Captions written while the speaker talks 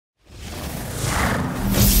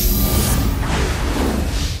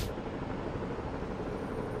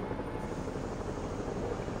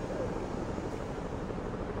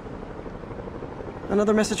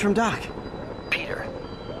Another message from Doc. Peter,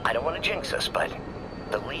 I don't want to jinx us, but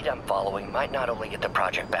the lead I'm following might not only get the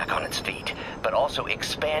project back on its feet, but also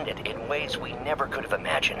expand it in ways we never could have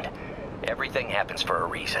imagined. Everything happens for a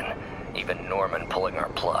reason, even Norman pulling our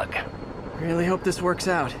plug. Really hope this works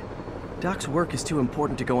out. Doc's work is too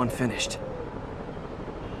important to go unfinished.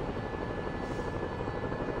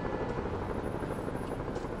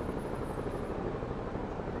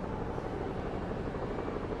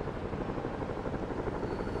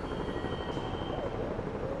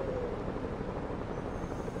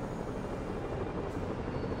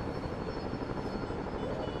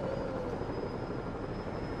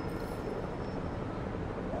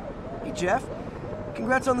 Hey, Jeff.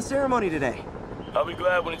 Congrats on the ceremony today. I'll be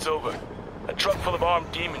glad when it's over. A truck full of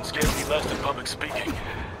armed demons scares me less than public speaking.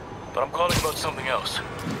 But I'm calling about something else.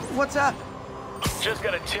 What's up? Just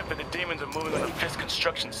got a tip that the demons are moving on the Fisk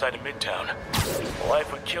construction site in Midtown. My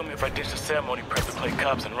wife would kill me if I ditched the ceremony prep to play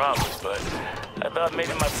cops and robbers, but I thought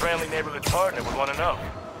maybe my friendly neighborhood partner would want to know.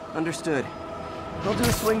 Understood. I'll do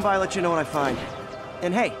a swing by, let you know what I find.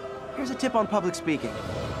 And hey, here's a tip on public speaking.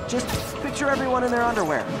 Just picture everyone in their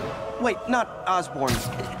underwear. Wait, not Osborne.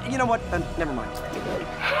 You know what? Never mind.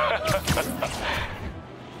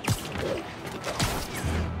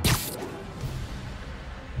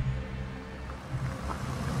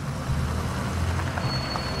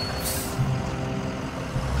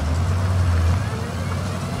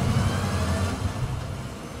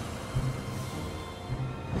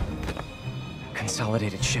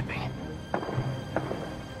 Consolidated shipping.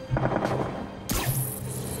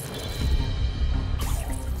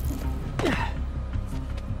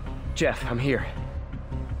 Jeff, I'm here.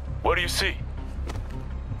 What do you see?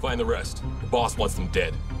 Find the rest. The boss wants them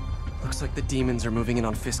dead. Looks like the demons are moving in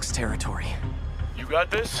on Fisk's territory. You got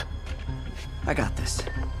this? I got this.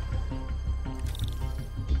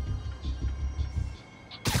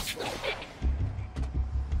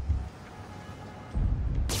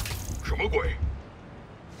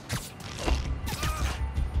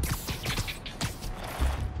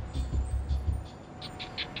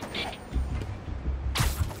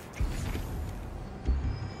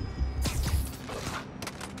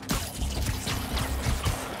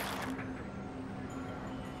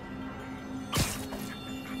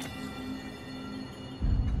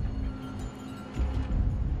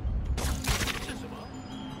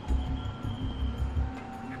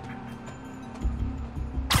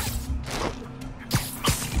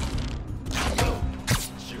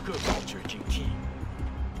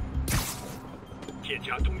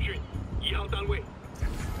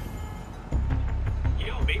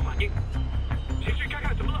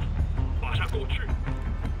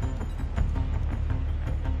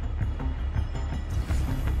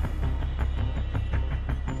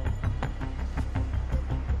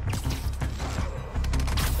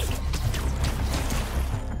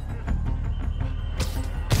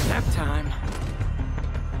 Nap time.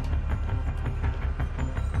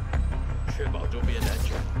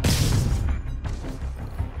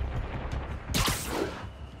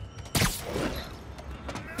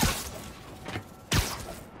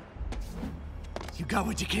 You got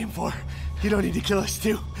what you came for. You don't need to kill us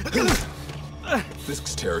too.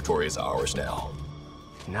 Fisk's territory is ours now.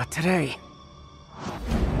 Not today.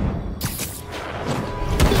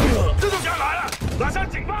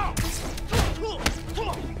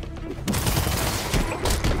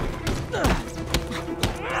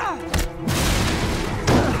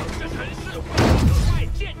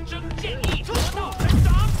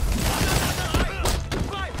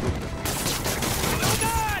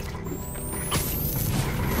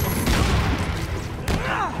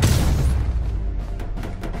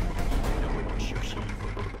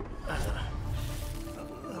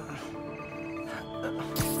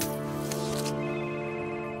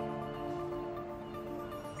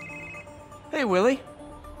 Hey, Willie.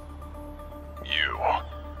 You.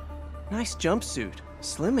 Nice jumpsuit.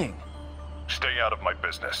 Slimming. Stay out of my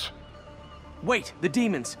business. Wait, the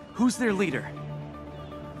demons. Who's their leader?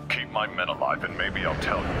 Keep my men alive and maybe I'll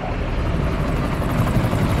tell you.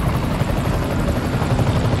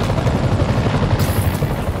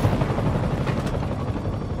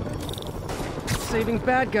 Saving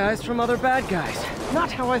bad guys from other bad guys.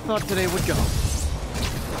 Not how I thought today would go.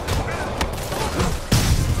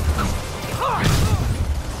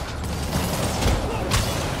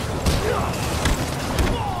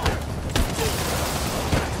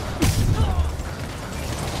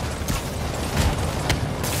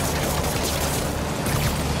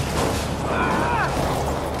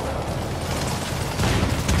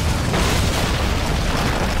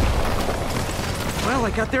 Well,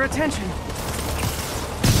 I got their attention.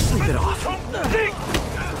 a bit off. I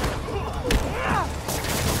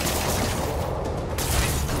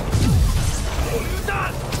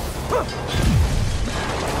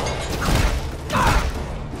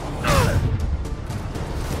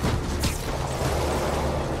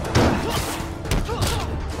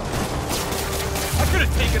could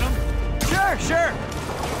have taken him. Sure.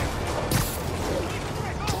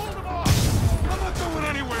 I'm not going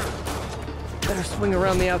anywhere. Better swing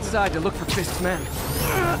around the outside to look for Fisk's men.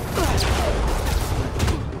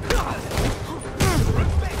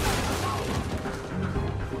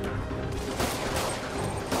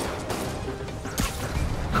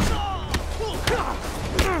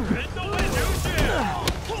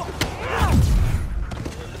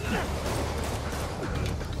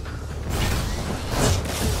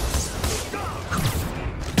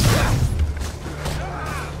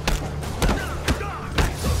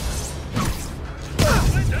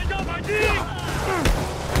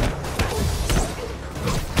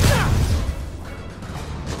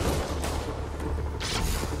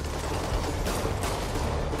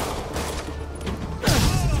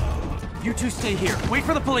 You two stay here. Wait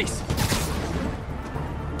for the police.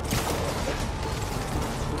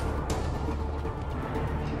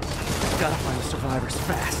 Gotta find the survivors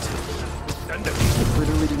fast.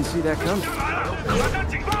 Literally didn't see that coming.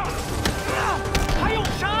 还用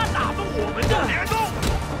沙打动我们的联动？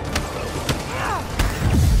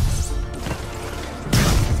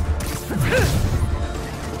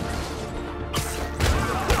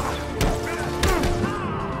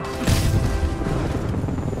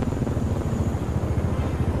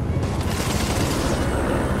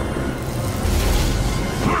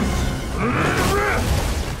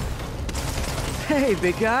 Hey,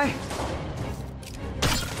 big guy.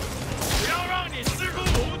 不要让你失控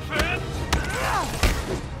无权！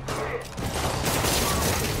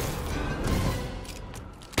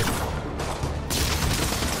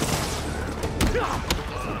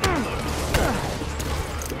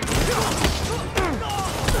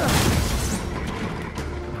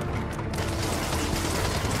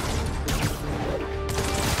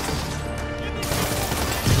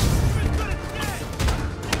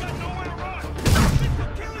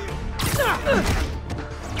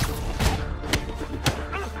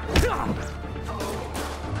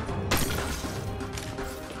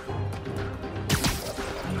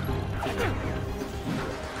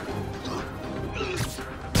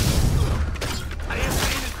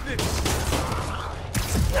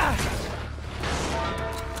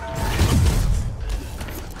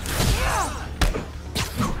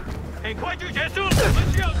 很快就结束了，我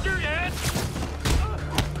们需要支援。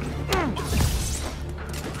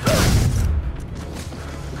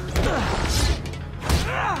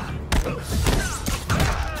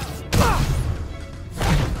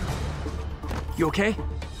You okay?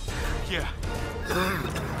 Yeah.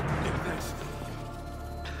 Thanks.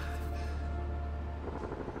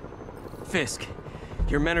 Fisk,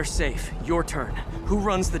 your men are safe. Your turn. Who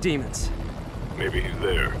runs the demons? Maybe he's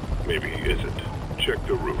there. Maybe he isn't. Check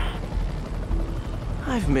the roof.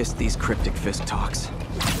 I've missed these cryptic Fisk talks.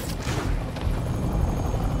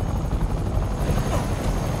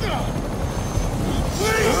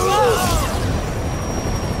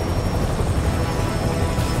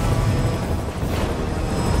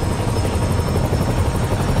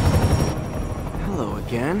 Hello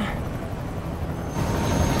again.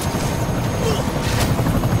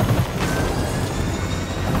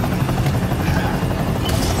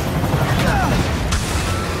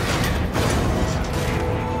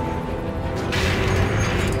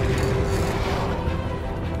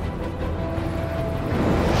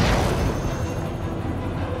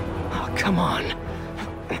 Come on.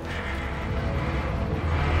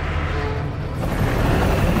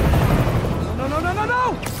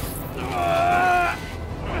 No!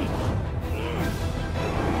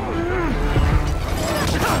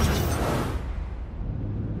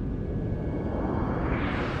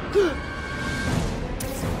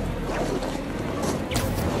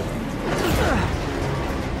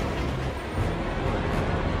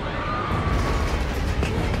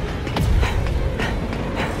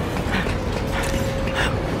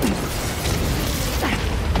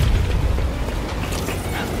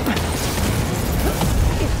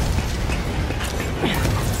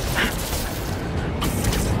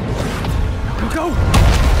 Go!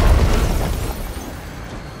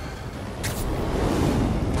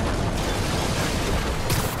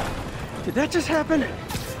 Did that just happen?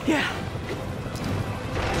 Yeah.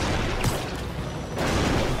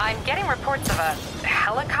 I'm getting reports of a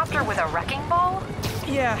helicopter with a wrecking ball?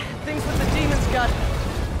 Yeah, things with the demons got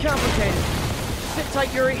complicated. Sit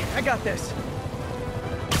tight, Yuri. I got this.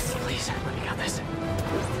 this.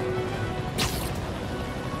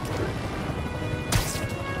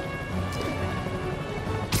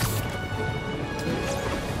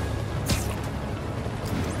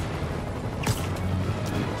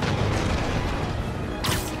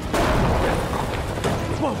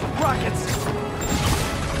 Whoa, rockets!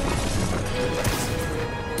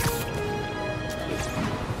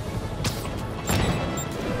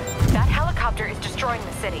 That helicopter is destroying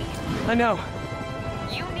the city. I know.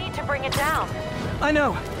 You need to bring it down. I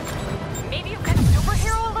know. Maybe you could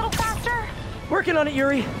superhero a little faster? Working on it,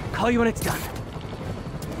 Yuri. Call you when it's done.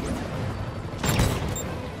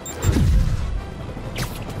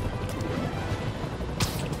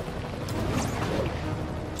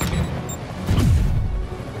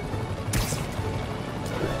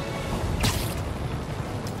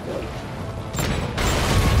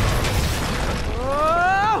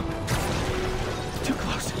 Whoa! Too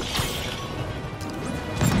close.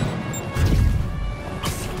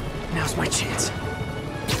 Now's my chance.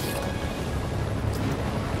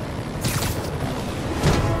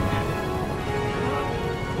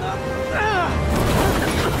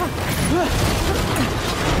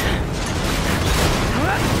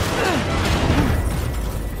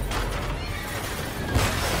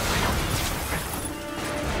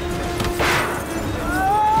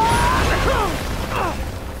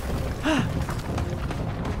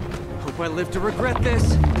 Hope I live to regret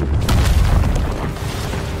this.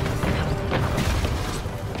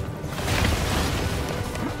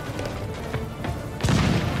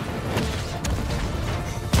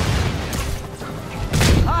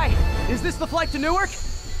 Hi, is this the flight to Newark?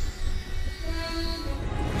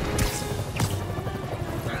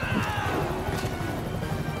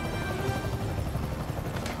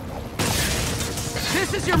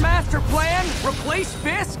 This is your master plan? Replace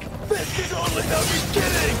Fisk? This is only the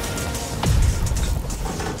beginning!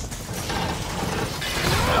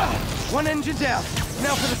 One engine down.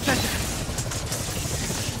 Now for the center.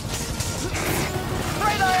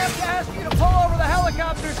 Afraid I have to ask you to pull over the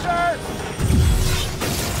helicopter, sir!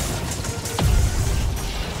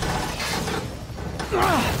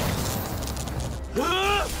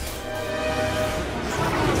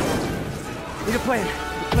 Need a plan.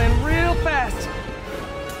 Need a plan real fast.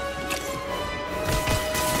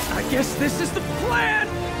 I guess this is the plan!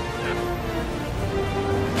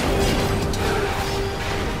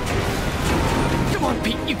 Come on,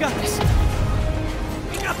 Pete, you got this!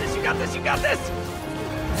 You got this, you got this, you got this!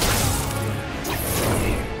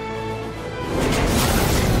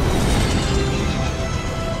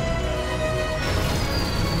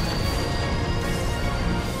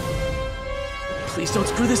 Please don't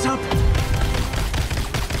screw this up!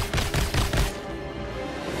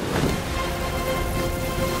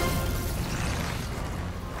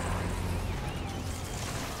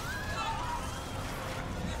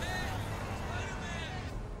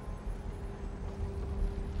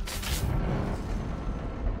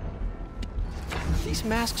 These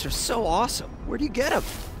masks are so awesome. Where do you get them?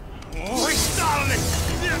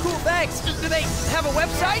 Cool, thanks. Do they have a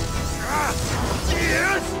website?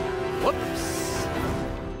 Yes! Whoops.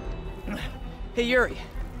 Hey, Yuri.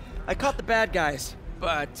 I caught the bad guys,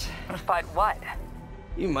 but But what?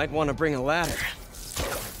 you might want to bring a ladder.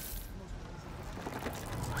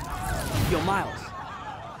 Yo, Miles.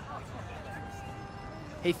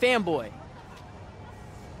 Hey, fanboy.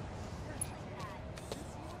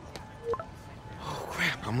 Oh,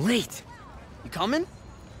 crap, I'm late. You coming?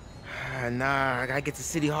 Nah, I gotta get to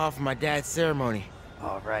City Hall for my dad's ceremony.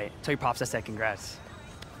 All right. Tell your pops I said congrats.